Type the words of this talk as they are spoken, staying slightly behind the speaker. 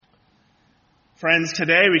Friends,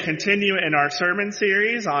 today we continue in our sermon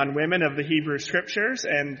series on women of the Hebrew Scriptures,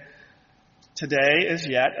 and today is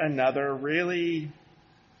yet another really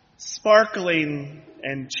sparkling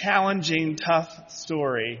and challenging, tough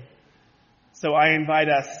story. So I invite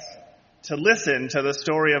us to listen to the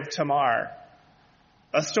story of Tamar,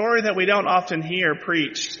 a story that we don't often hear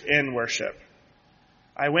preached in worship.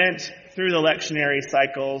 I went through the lectionary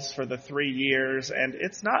cycles for the 3 years, and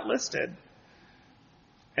it's not listed.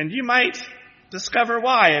 And you might discover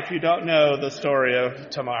why if you don't know the story of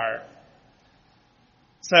Tamar.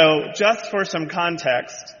 So, just for some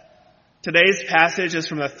context, today's passage is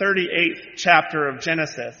from the 38th chapter of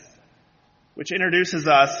Genesis, which introduces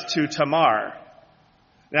us to Tamar.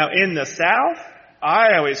 Now, in the South,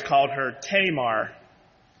 I always called her Tamar.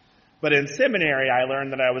 But in seminary, I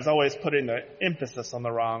learned that I was always putting the emphasis on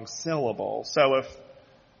the wrong syllable. So if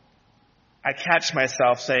I catch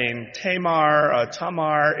myself saying Tamar,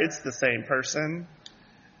 Tamar, it's the same person,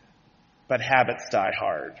 but habits die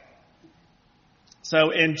hard. So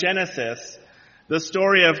in Genesis, the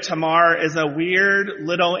story of Tamar is a weird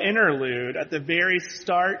little interlude at the very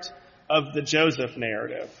start of the Joseph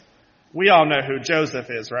narrative. We all know who Joseph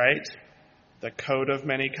is, right? The coat of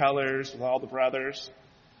many colors with all the brothers.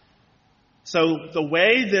 So the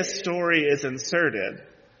way this story is inserted,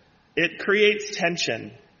 it creates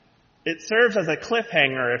tension. It serves as a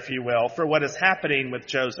cliffhanger, if you will, for what is happening with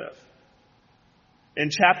Joseph. In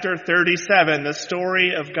chapter 37, the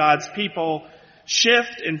story of God's people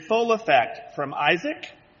shift in full effect from Isaac,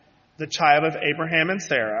 the child of Abraham and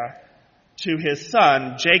Sarah, to his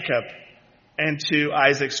son, Jacob, and to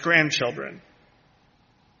Isaac's grandchildren.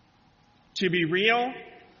 To be real,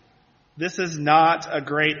 this is not a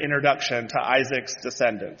great introduction to Isaac's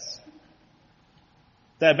descendants.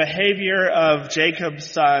 The behavior of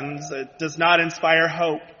Jacob's sons does not inspire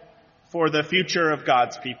hope for the future of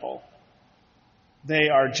God's people. They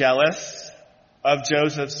are jealous of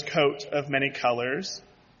Joseph's coat of many colors.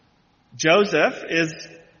 Joseph is,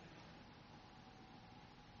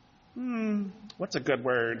 what's a good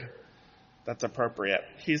word that's appropriate?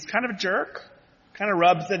 He's kind of a jerk, kind of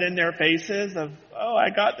rubs it in their faces of, oh,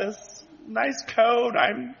 I got this nice coat,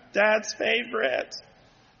 I'm Dad's favorite.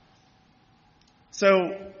 So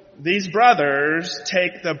these brothers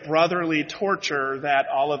take the brotherly torture that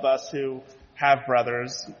all of us who have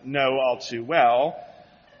brothers know all too well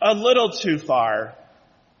a little too far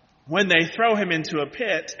when they throw him into a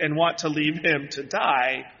pit and want to leave him to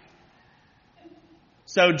die.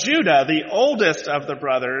 So Judah, the oldest of the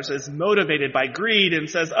brothers, is motivated by greed and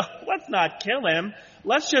says, oh, let's not kill him.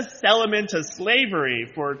 Let's just sell him into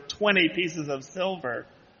slavery for 20 pieces of silver.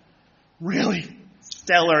 Really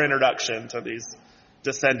stellar introduction to these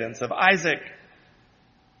descendants of Isaac.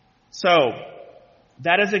 So,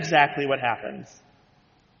 that is exactly what happens.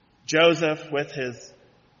 Joseph, with his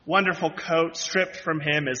wonderful coat stripped from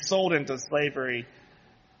him, is sold into slavery.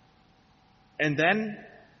 And then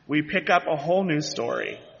we pick up a whole new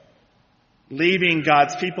story, leaving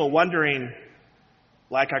God's people wondering,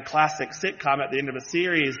 like a classic sitcom at the end of a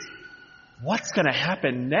series, what's going to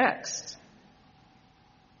happen next?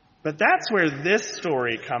 But that's where this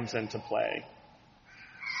story comes into play.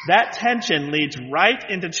 That tension leads right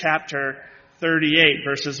into chapter 38,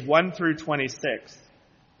 verses 1 through 26.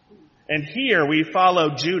 And here we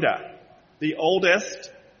follow Judah, the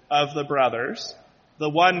oldest of the brothers, the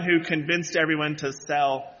one who convinced everyone to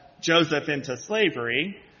sell Joseph into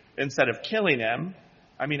slavery instead of killing him.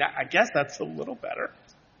 I mean, I guess that's a little better.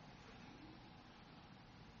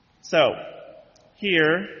 So,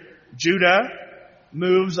 here, Judah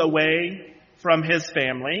moves away from his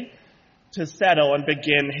family to settle and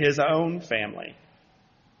begin his own family.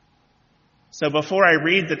 So before I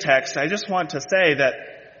read the text, I just want to say that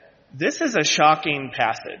this is a shocking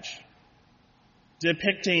passage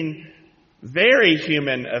depicting very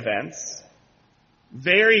human events,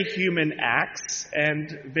 very human acts,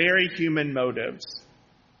 and very human motives.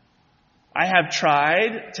 I have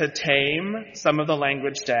tried to tame some of the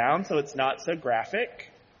language down so it's not so graphic,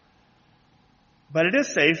 but it is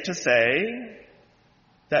safe to say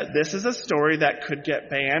that this is a story that could get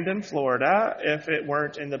banned in Florida if it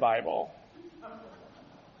weren't in the Bible.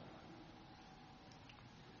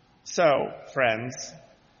 So, friends,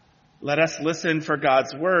 let us listen for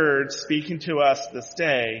God's word speaking to us this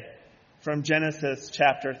day from Genesis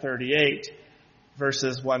chapter 38,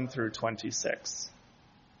 verses 1 through 26.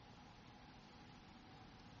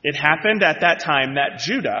 It happened at that time that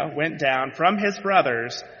Judah went down from his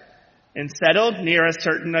brothers and settled near a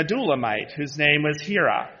certain Adullamite whose name was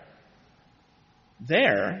Hira.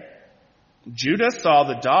 There, Judah saw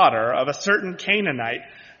the daughter of a certain Canaanite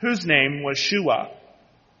whose name was Shua.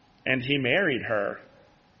 and he married her.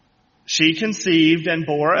 She conceived and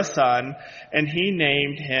bore a son, and he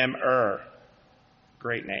named him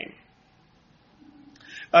Great name.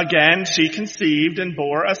 Again, she conceived and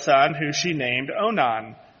bore a son who she named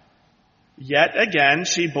Onan. Yet again,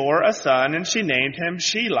 she bore a son, and she named him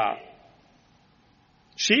Shelah.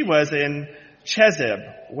 She was in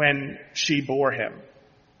Chezib when she bore him.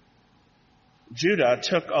 Judah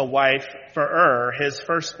took a wife for his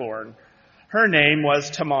firstborn. Her name was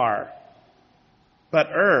Tamar. But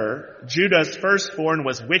Judah's firstborn,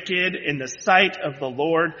 was wicked in the sight of the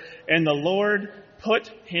Lord, and the Lord put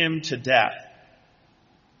him to death.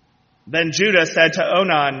 Then Judah said to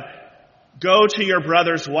Onan, "Go to your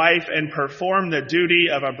brother's wife and perform the duty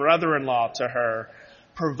of a brother-in-law to her.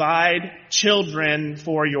 Provide children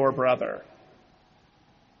for your brother."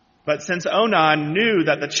 But since Onan knew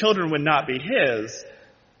that the children would not be his,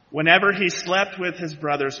 whenever he slept with his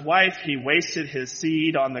brother's wife, he wasted his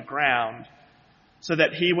seed on the ground, so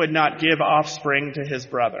that he would not give offspring to his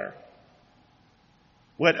brother.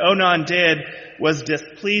 What Onan did was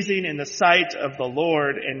displeasing in the sight of the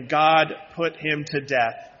Lord, and God put him to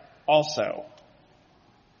death also.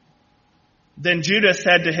 Then Judah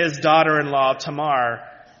said to his daughter-in-law Tamar,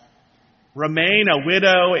 "Remain a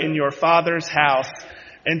widow in your father's house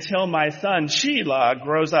until my son Shelah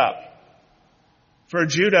grows up." For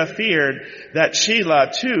Judah feared that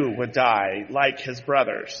Shelah too would die like his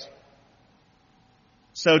brothers.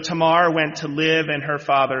 So Tamar went to live in her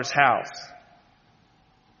father's house.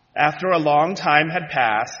 After a long time had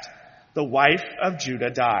passed, the wife of Judah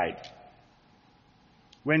died.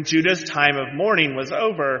 When Judah's time of mourning was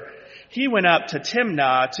over, he went up to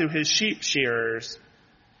Timnah to his sheep shearers,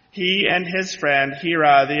 he and his friend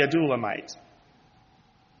Hira the Adullamite.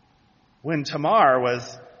 When Tamar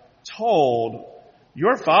was told,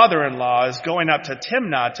 "Your father-in-law is going up to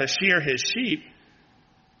Timnah to shear his sheep,"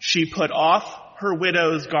 she put off her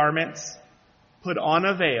widow's garments, put on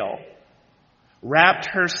a veil, wrapped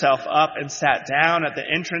herself up, and sat down at the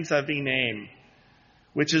entrance of Enaim,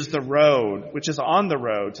 which is on the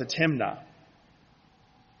road to Timnah.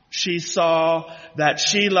 She saw that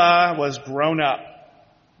Shelah was grown up,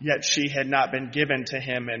 yet she had not been given to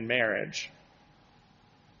him in marriage.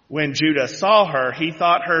 When Judah saw her, he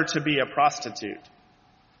thought her to be a prostitute,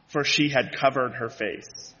 for she had covered her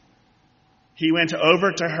face. He went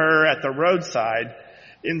over to her at the roadside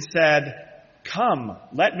and said, "Come,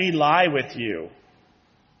 let me lie with you,"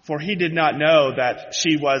 for he did not know that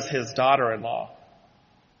she was his daughter-in-law.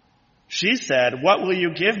 She said, "What will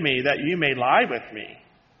you give me that you may lie with me?"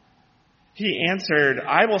 He answered,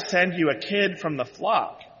 "I will send you a kid from the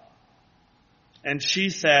flock." And she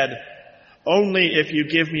said, "Only if you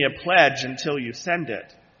give me a pledge until you send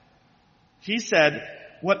it." He said,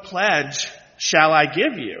 "What pledge shall I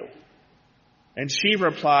give you?" And she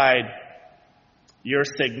replied, "Your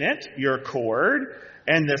signet, your cord,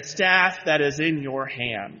 and the staff that is in your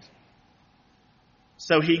hand."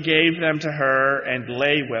 So he gave them to her and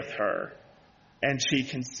lay with her, and she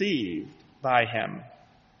conceived by him.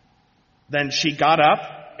 Then she got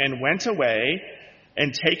up and went away,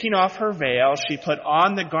 and taking off her veil, she put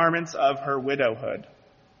on the garments of her widowhood.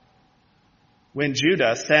 When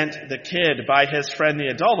Judah sent the kid by his friend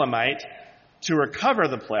the Adullamite to recover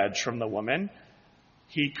the pledge from the woman,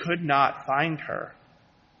 he could not find her.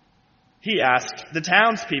 He asked the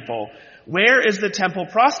townspeople, "Where is the temple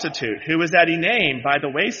prostitute who was at Enaim by the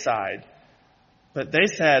wayside?" But they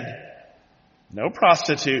said, "No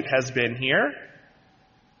prostitute has been here."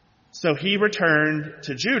 So he returned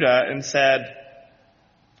to Judah and said,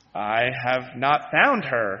 "I have not found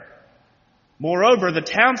her." Moreover, the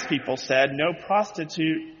townspeople said, "No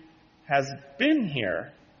prostitute has been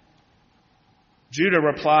here." Judah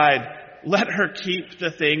replied, "Let her keep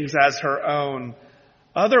the things as her own.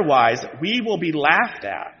 Otherwise, we will be laughed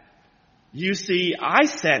at. You see, I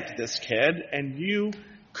sent this kid, and you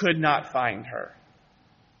could not find her."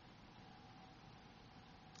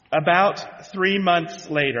 About 3 months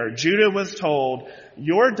later, Judah was told,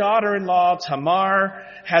 "Your daughter-in-law Tamar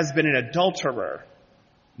has been an adulterer.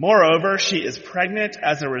 Moreover, she is pregnant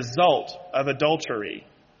as a result of adultery."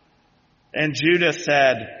 And Judah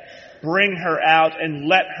said, "Bring her out and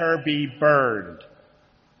let her be burned."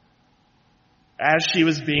 As she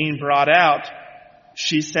was being brought out,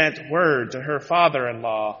 she sent word to her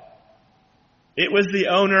father-in-law, "It was the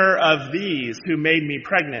owner of these who made me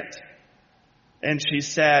pregnant." And she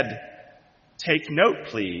said, "Take note,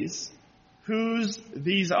 please, whose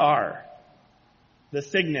these are, the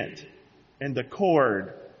signet and the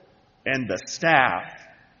cord and the staff."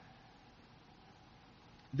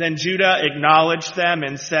 Then Judah acknowledged them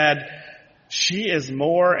and said, "She is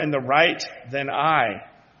more in the right than I.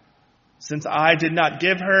 since I did not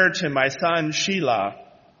give her to my son Shelah,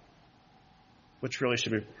 which really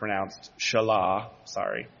should be pronounced Shelah,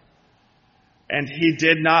 sorry. And he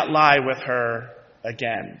did not lie with her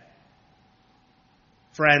again.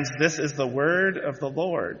 Friends, this is the word of the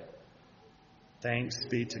Lord. Thanks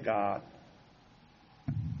be to God.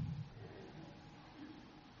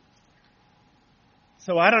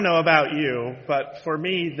 So I don't know about you, but for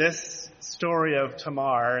me, this story of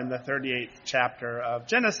Tamar in the 38th chapter of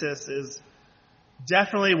Genesis is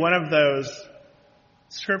definitely one of those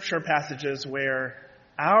scripture passages where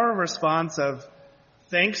our response of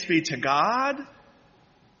thanks be to God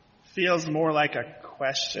feels more like a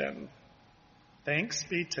question. Thanks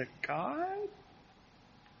be to God?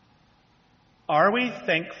 Are we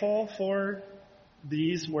thankful for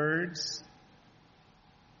these words?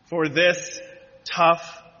 For this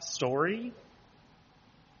tough story?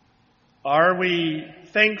 Are we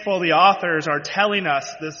thankful the authors are telling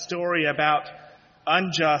us this story about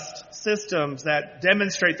unjust systems that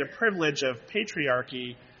demonstrate the privilege of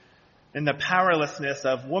patriarchy and the powerlessness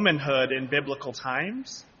of womanhood in biblical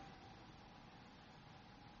times?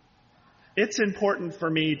 It's important for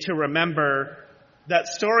me to remember that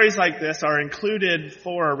stories like this are included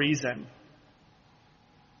for a reason,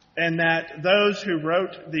 and that those who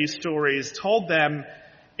wrote these stories told them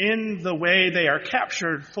in the way they are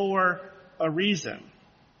captured for a reason.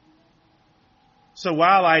 So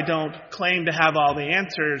while I don't claim to have all the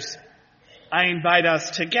answers, I invite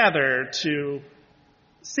us together to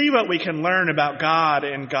see what we can learn about God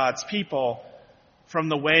and God's people from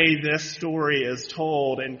the way this story is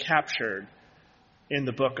told and captured in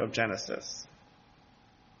the book of Genesis.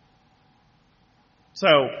 So,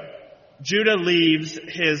 Judah leaves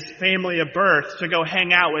his family of birth to go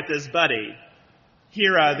hang out with his buddy,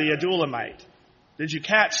 Hira the Adullamite. Did you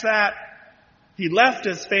catch that? He left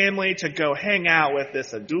his family to go hang out with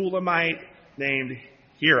this Adullamite named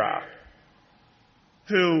Hira,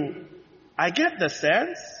 who, I get the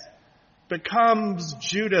sense, becomes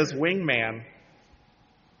Judah's wingman.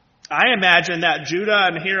 I imagine that Judah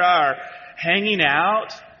and Hira are hanging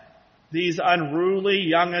out, these unruly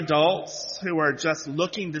young adults who are just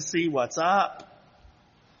looking to see what's up,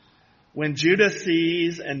 when Judah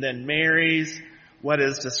sees and then marries what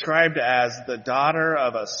is described as the daughter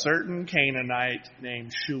of a certain Canaanite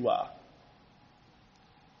named Shua.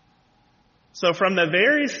 So from the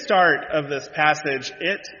very start of this passage,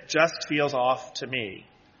 it just feels off to me.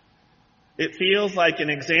 It feels like an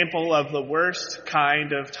example of the worst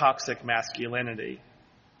kind of toxic masculinity.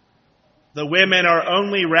 The women are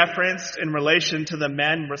only referenced in relation to the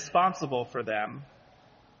men responsible for them.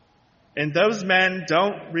 And those men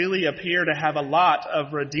don't really appear to have a lot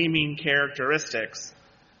of redeeming characteristics.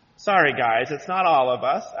 Sorry guys, it's not all of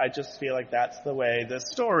us. I just feel like that's the way this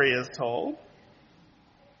story is told.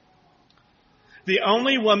 The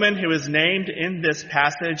only woman who is named in this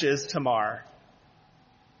passage is Tamar.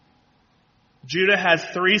 Judah has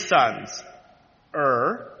 3 sons.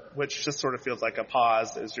 Which just sort of feels like a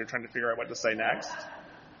pause as you're trying to figure out what to say next.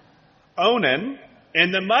 Onan,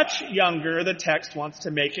 and the much younger, the text wants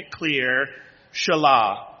to make it clear,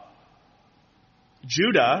 Shelah.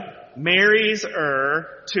 Judah marries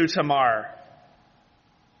to Tamar.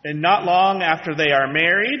 And not long after they are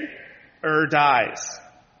married, dies.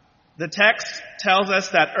 The text tells us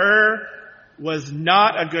that was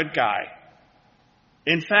not a good guy.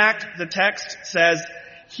 In fact, the text says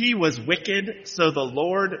he was wicked, so the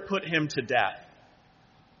Lord put him to death.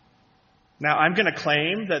 Now, I'm going to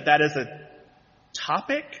claim that that is a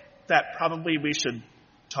topic that probably we should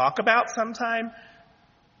talk about sometime,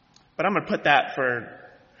 but I'm going to put that for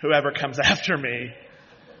whoever comes after me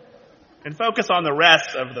and focus on the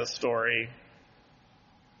rest of the story.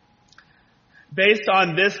 Based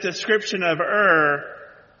on this description of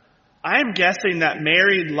I'm guessing that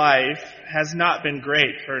married life has not been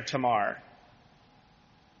great for Tamar.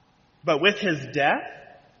 But with his death,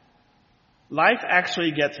 life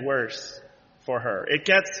actually gets worse for her. It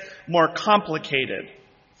gets more complicated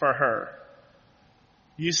for her.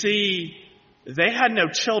 You see, they had no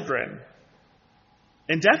children,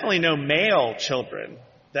 and definitely no male children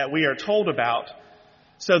that we are told about.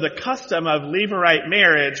 So the custom of Levirate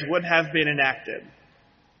marriage would have been enacted.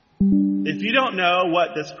 If you don't know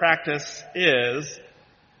what this practice is,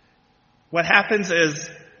 what happens is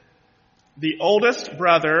the oldest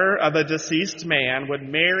brother of a deceased man would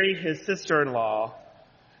marry his sister-in-law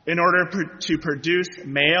in order to produce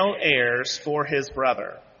male heirs for his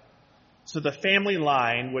brother. So the family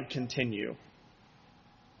line would continue.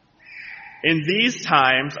 In these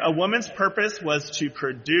times, a woman's purpose was to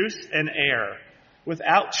produce an heir.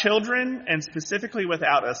 Without children, and specifically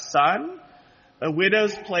without a son, A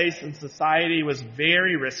widow's place in society was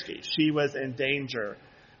very risky. She was in danger.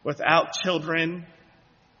 Without children,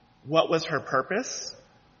 what was her purpose?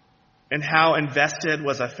 And how invested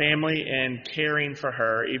was a family in caring for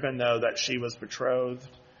her, even though that she was betrothed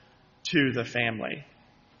to the family?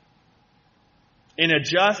 In a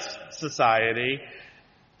just society,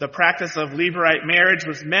 the practice of levirate marriage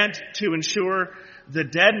was meant to ensure the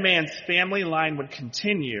dead man's family line would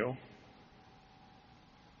continue.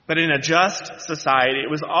 But in a just society, it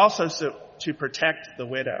was also to protect the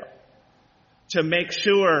widow, to make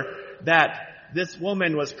sure that this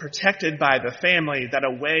woman was protected by the family, that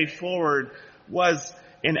a way forward was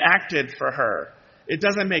enacted for her. It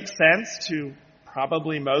doesn't make sense to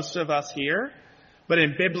probably most of us here, but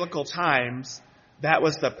in biblical times, that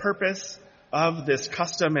was the purpose of this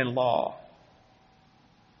custom and law.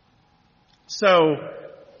 So,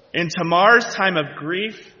 in Tamar's time of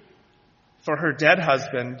grief for her dead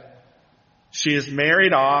husband, she is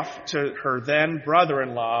married off to her then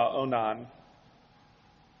brother-in-law, Onan.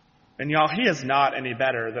 And y'all, he is not any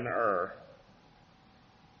better than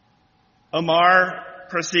Omar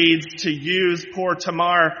proceeds to use poor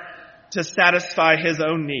Tamar to satisfy his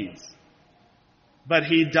own needs. But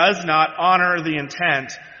he does not honor the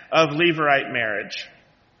intent of levirate marriage.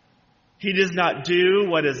 He does not do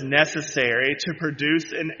what is necessary to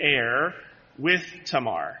produce an heir with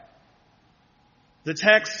Tamar. The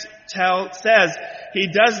text says he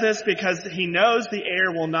does this because he knows the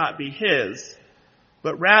heir will not be his,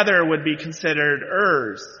 but rather would be considered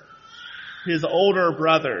heirs, his older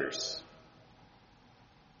brothers.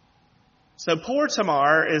 So poor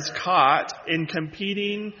Tamar is caught in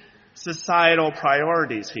competing societal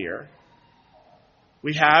priorities here.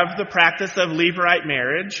 We have the practice of levirate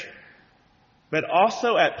marriage, but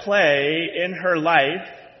also at play in her life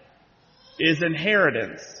is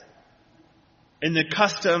inheritance and the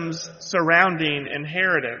customs surrounding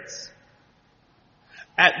inheritance.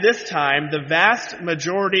 At this time, the vast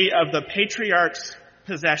majority of the patriarch's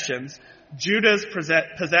possessions, Judah's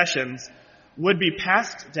possessions, would be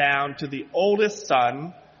passed down to the oldest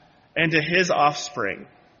son and to his offspring.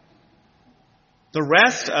 The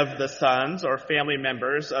rest of the sons or family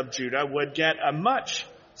members of Judah would get a much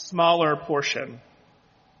smaller portion.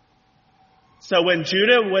 So when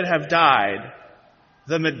Judah would have died,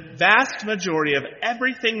 the vast majority of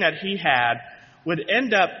everything that he had would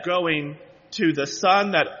end up going to the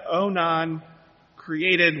son that Onan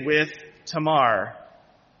created with Tamar.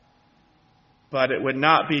 But it would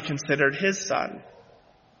not be considered his son.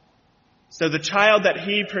 So the child that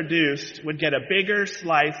he produced would get a bigger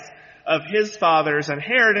slice of his father's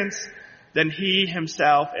inheritance than he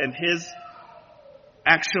himself and his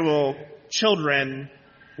actual children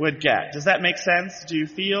would get. Does that make sense? Do you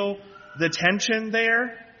feel the tension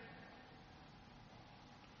there?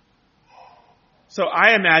 So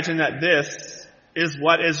I imagine that this is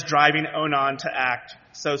what is driving Onan to act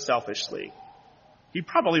so selfishly. He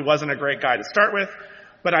probably wasn't a great guy to start with,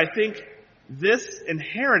 but I think this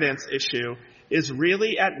inheritance issue is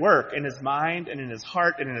really at work in his mind and in his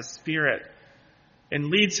heart and in his spirit and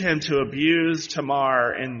leads him to abuse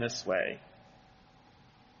Tamar in this way.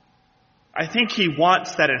 I think he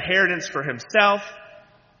wants that inheritance for himself.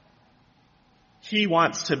 He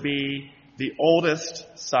wants to be the oldest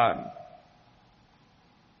son.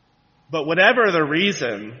 But whatever the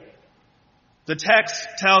reason, the text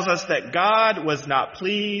tells us that God was not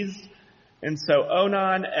pleased, and so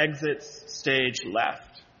Onan exits stage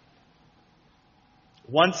left.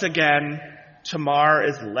 Once again, Tamar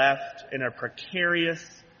is left in a precarious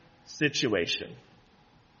situation.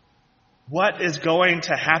 What is going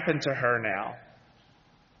to happen to her now?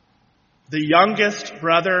 The youngest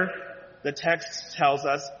brother, the text tells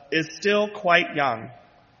us, is still quite young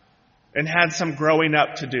and had some growing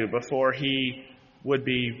up to do before he would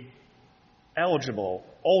be eligible,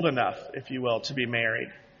 old enough, if you will, to be married.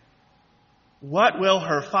 What will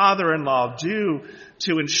her father-in-law do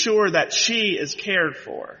to ensure that she is cared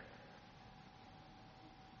for?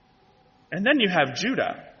 And then you have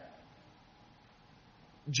Judah.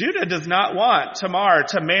 Judah does not want Tamar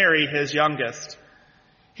to marry his youngest.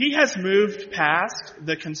 He has moved past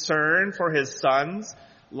the concern for his son's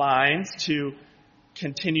lines to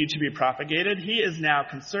continue to be propagated. He is now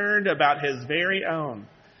concerned about his very own.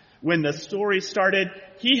 When the story started,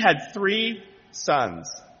 he had 3 sons.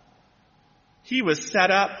 He was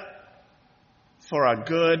set up for a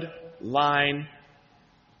good line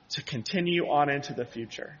to continue on into the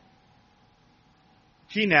future.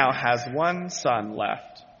 He now has 1 son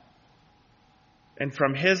left. And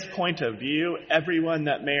from his point of view, everyone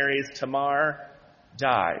that marries Tamar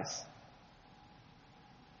dies.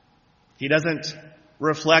 He doesn't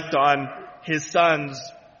reflect on his son's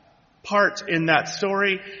part in that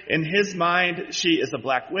story. In his mind, she is a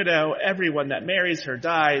black widow. Everyone that marries her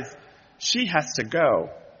dies. She has to go.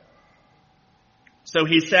 So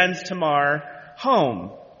he sends Tamar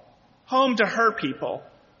home to her people.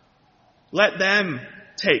 Let them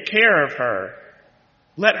take care of her.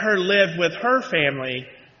 Let her live with her family.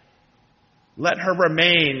 Let her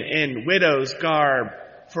remain in widow's garb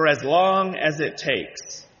for as long as it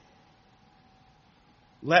takes.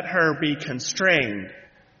 Let her be constrained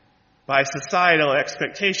by societal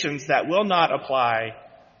expectations that will not apply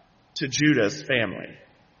to Judah's family.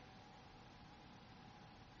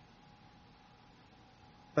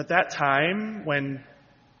 But that time when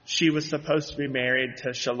she was supposed to be married to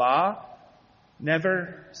Shelah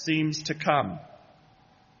never seems to come.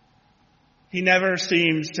 He never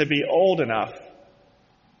seems to be old enough.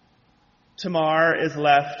 Tamar is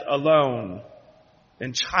left alone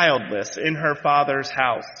and childless in her father's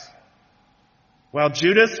house, while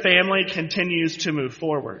Judah's family continues to move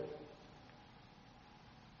forward.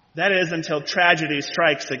 That is until tragedy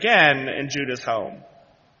strikes again in Judah's home.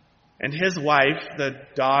 And his wife, the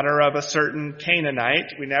daughter of a certain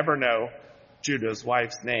Canaanite, we never know Judah's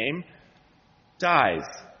wife's name, dies.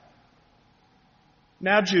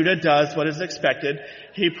 Now Judah does what is expected.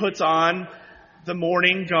 He puts on the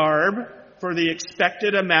mourning garb for the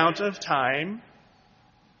expected amount of time.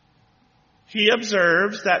 He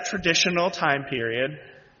observes that traditional time period,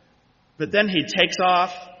 but then he takes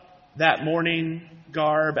off that mourning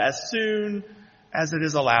garb as soon as it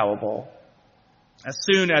is allowable, as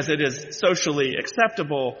soon as it is socially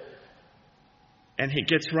acceptable, and he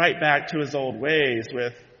gets right back to his old ways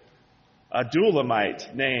with a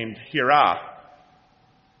Dillenbeck named Hirah,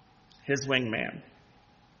 his wingman.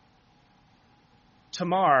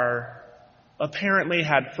 Tamar apparently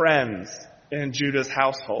had friends in Judah's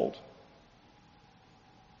household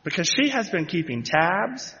because she has been keeping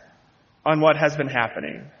tabs on what has been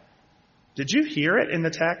happening. Did you hear it in the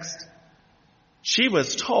text? She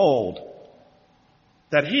was told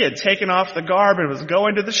that he had taken off the garb and was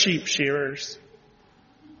going to the sheep shearers.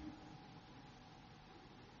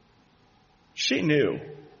 She knew.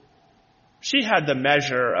 She had the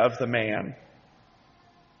measure of the man.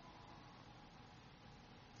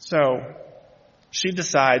 So she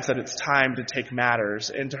decides that it's time to take matters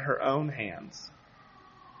into her own hands.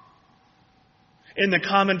 In the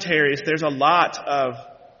commentaries, there's a lot of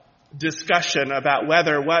discussion about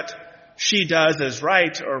whether what she does is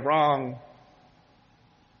right or wrong.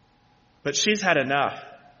 But she's had enough.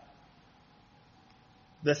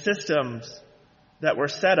 The systems that were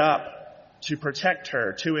set up to protect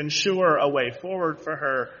her, to ensure a way forward for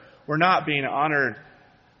her, were not being honored.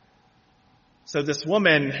 So this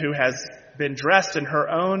woman who has been dressed in her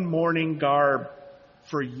own mourning garb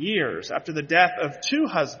for years after the death of 2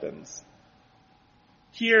 husbands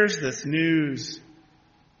hears this news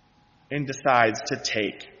and decides to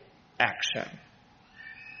take action.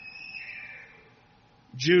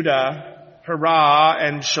 Judah, Hirah,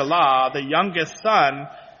 and Shelah, the youngest son,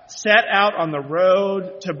 set out on the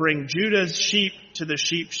road to bring Judah's sheep to the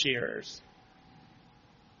sheep shearers.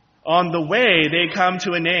 On the way, they come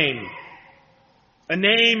to a name. A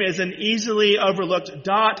name is an easily overlooked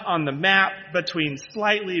dot on the map between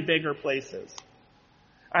slightly bigger places.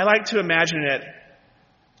 I like to imagine it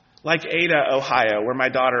like Ada, Ohio, where my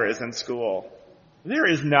daughter is in school. There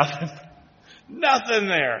is nothing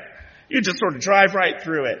there. You just sort of drive right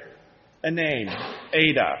through it. A name,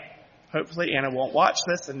 Ada. Hopefully Anna won't watch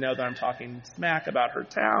this and know that I'm talking smack about her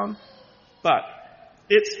town. But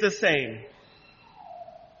it's the same.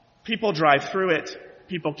 People drive through it.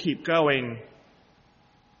 People keep going.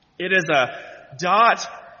 It is a dot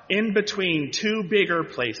in between 2 bigger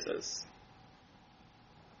places.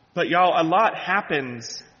 But y'all, a lot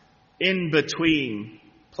happens in between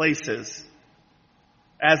places,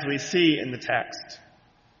 as we see in the text.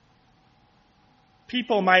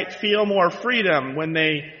 People might feel more freedom when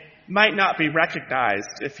they might not be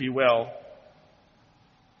recognized, if you will.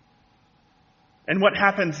 And what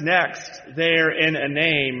happens next there in a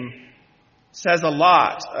name says a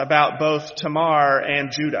lot about both Tamar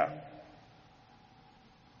and Judah.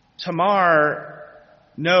 Tamar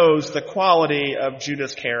knows the quality of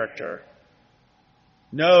Judah's character,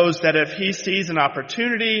 knows that if he sees an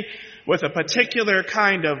opportunity with a particular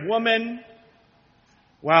kind of woman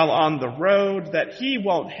while on the road, that he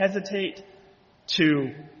won't hesitate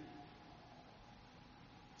to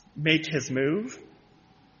make his move.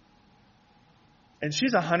 And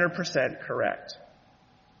she's 100% correct.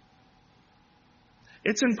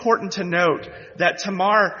 It's important to note that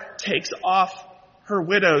Tamar takes off her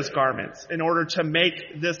widow's garments in order to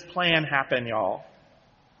make this plan happen, y'all.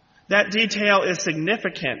 That detail is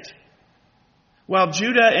significant. While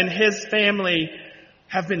Judah and his family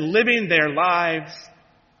have been living their lives,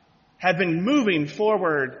 have been moving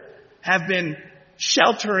forward, have been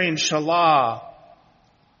sheltering Shelah,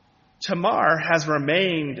 Tamar has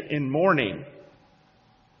remained in mourning.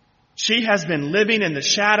 She has been living in the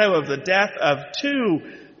shadow of the death of two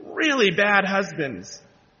really bad husbands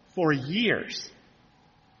for years.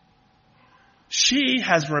 She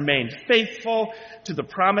has remained faithful to the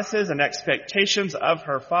promises and expectations of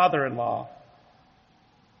her father-in-law,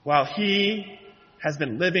 while he has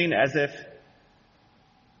been living as if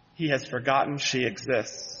he has forgotten she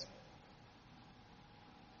exists.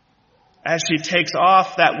 As she takes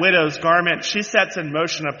off that widow's garment, she sets in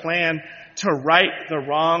motion a plan to right the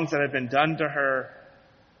wrongs that have been done to her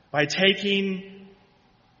by taking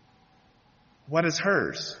what is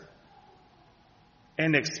hers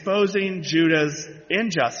and exposing Judah's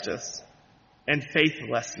injustice and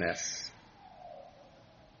faithlessness.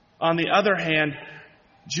 On the other hand,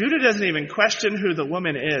 Judah doesn't even question who the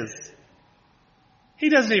woman is. He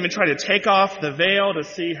doesn't even try to take off the veil to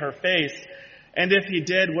see her face. And if he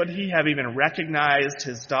did, would he have even recognized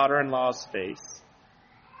his daughter-in-law's face?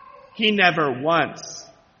 He never once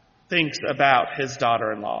thinks about his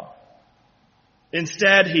daughter-in-law.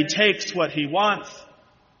 Instead, he takes what he wants,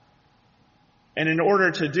 and in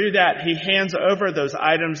order to do that, he hands over those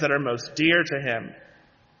items that are most dear to him: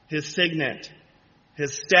 his signet,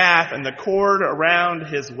 his staff, and the cord around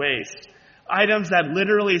his waist. Items that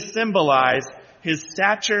literally symbolize his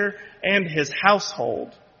stature and his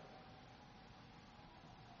household.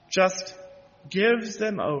 Just gives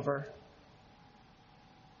them over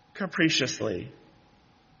capriciously,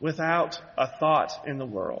 without a thought in the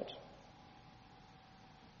world.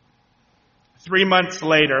 3 months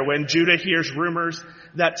later, when Judah hears rumors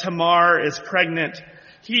that Tamar is pregnant,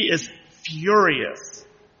 he is furious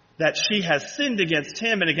that she has sinned against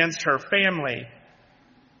him and against her family.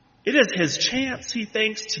 It is his chance, he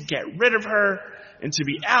thinks, to get rid of her and to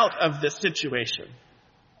be out of this situation.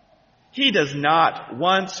 He does not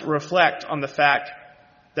once reflect on the fact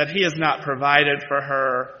that he has not provided for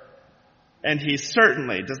her, and he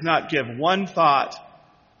certainly does not give one thought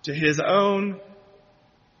to his own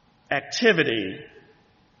activity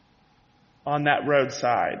on that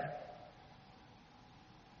roadside.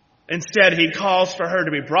 Instead, he calls for her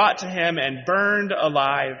to be brought to him and burned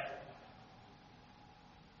alive,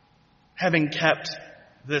 having kept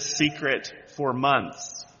this secret for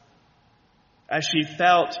months. As she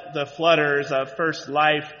felt the flutters of first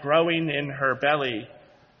life growing in her belly,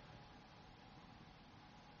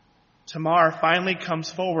 Tamar finally comes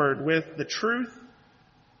forward with the truth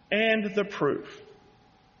and the proof.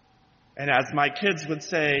 And as my kids would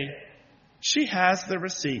say, she has the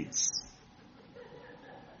receipts.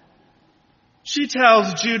 She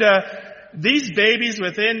tells Judah, "These babies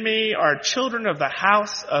within me are children of the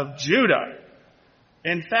house of Judah.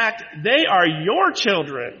 In fact, they are your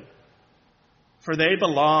children, for they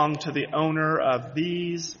belong to the owner of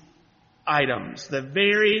these items," the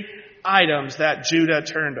very items that Judah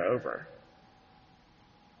turned over.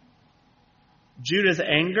 Judah's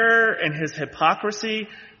anger and his hypocrisy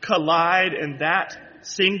collide in that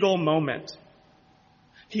single moment.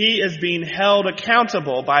 He is being held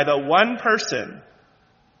accountable by the one person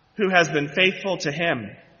who has been faithful to him,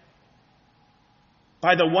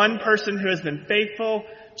 by the one person who has been faithful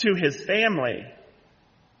to his family,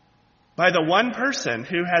 by the one person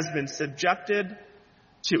who has been subjected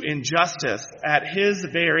to injustice at his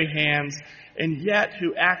very hands, and yet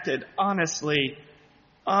who acted honestly,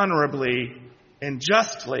 honorably, and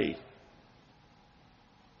justly.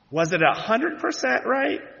 Was it 100%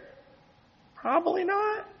 right? Probably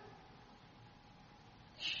not.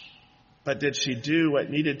 But did she do what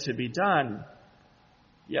needed to be done?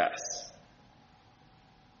 Yes.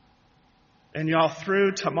 And y'all,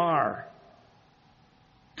 through Tamar,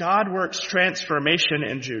 God works transformation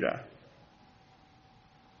in Judah.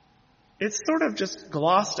 It's sort of just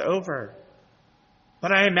glossed over.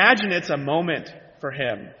 But I imagine it's a moment for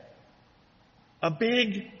him. A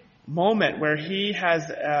big moment where he has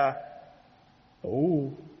a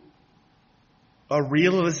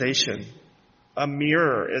realization. A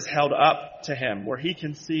mirror is held up to him where he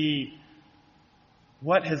can see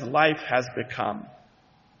what his life has become.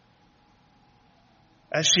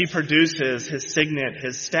 As she produces his signet,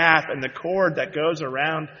 his staff, and the cord that goes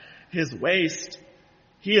around his waist,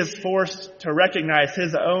 he is forced to recognize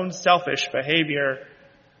his own selfish behavior.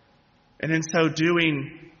 And in so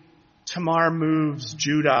doing, Tamar moves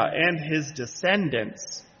Judah and his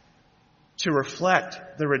descendants to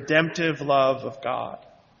reflect the redemptive love of God.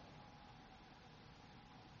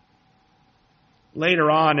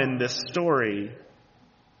 Later on in this story,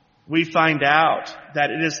 we find out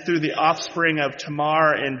that it is through the offspring of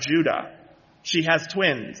Tamar and Judah, she has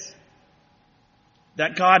twins,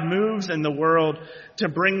 that God moves in the world to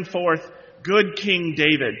bring forth good King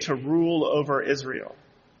David to rule over Israel.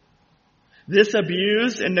 This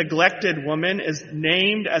abused and neglected woman is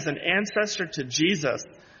named as an ancestor to Jesus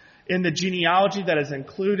in the genealogy that is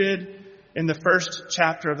included in the first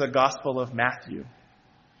chapter of the Gospel of Matthew.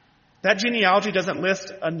 That genealogy doesn't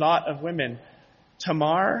list a lot of women.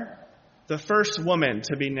 Tamar, the first woman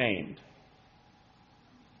to be named.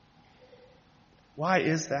 Why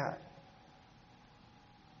is that?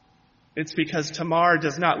 It's because Tamar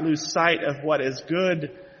does not lose sight of what is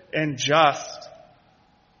good and just.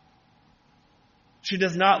 She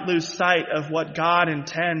does not lose sight of what God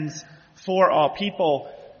intends for all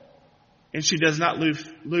people, and she does not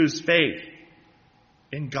lose faith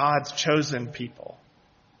in God's chosen people.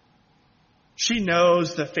 She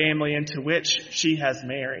knows the family into which she has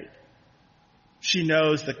married. She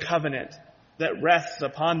knows the covenant that rests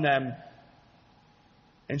upon them,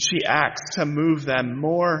 and she acts to move them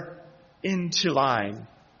more into line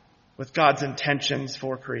with God's intentions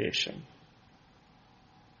for creation.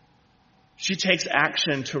 She takes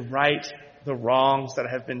action to right the wrongs that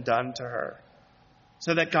have been done to her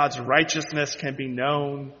so that God's righteousness can be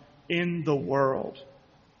known in the world.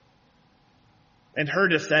 And her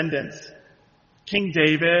descendants, King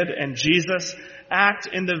David and Jesus, act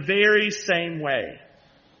in the very same way.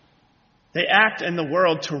 They act in the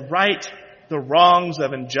world to right the wrongs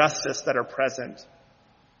of injustice that are present.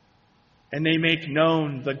 And they make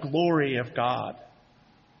known the glory of God.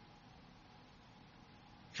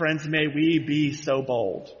 Friends, may we be so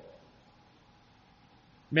bold.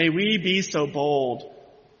 May we be so bold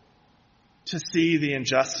to see the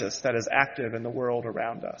injustice that is active in the world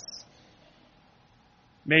around us.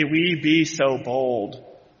 May we be so bold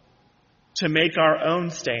to make our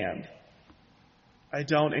own stand. I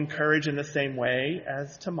don't encourage in the same way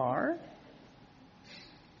as Tamar,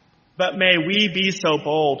 but may we be so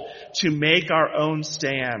bold to make our own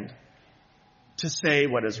stand, to say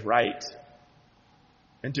what is right,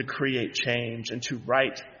 and to create change, and to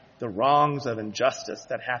right the wrongs of injustice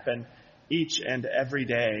that happen each and every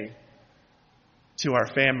day to our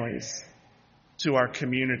families, to our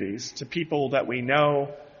communities, to people that we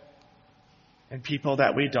know and people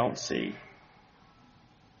that we don't see.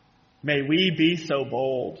 May we be so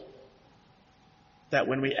bold that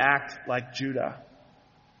when we act like Judah,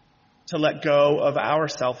 to let go of our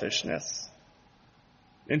selfishness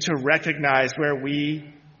and to recognize where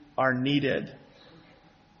we are needed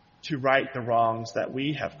to right the wrongs that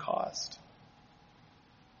we have caused.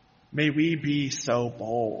 May we be so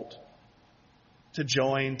bold to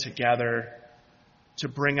join together to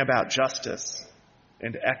bring about justice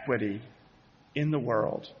and equity in the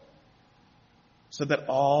world so that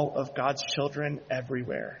all of God's children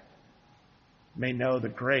everywhere may know the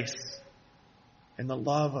grace and the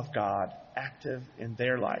love of God active in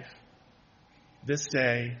their life this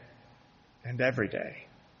day and every day.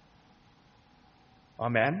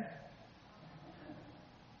 Amen.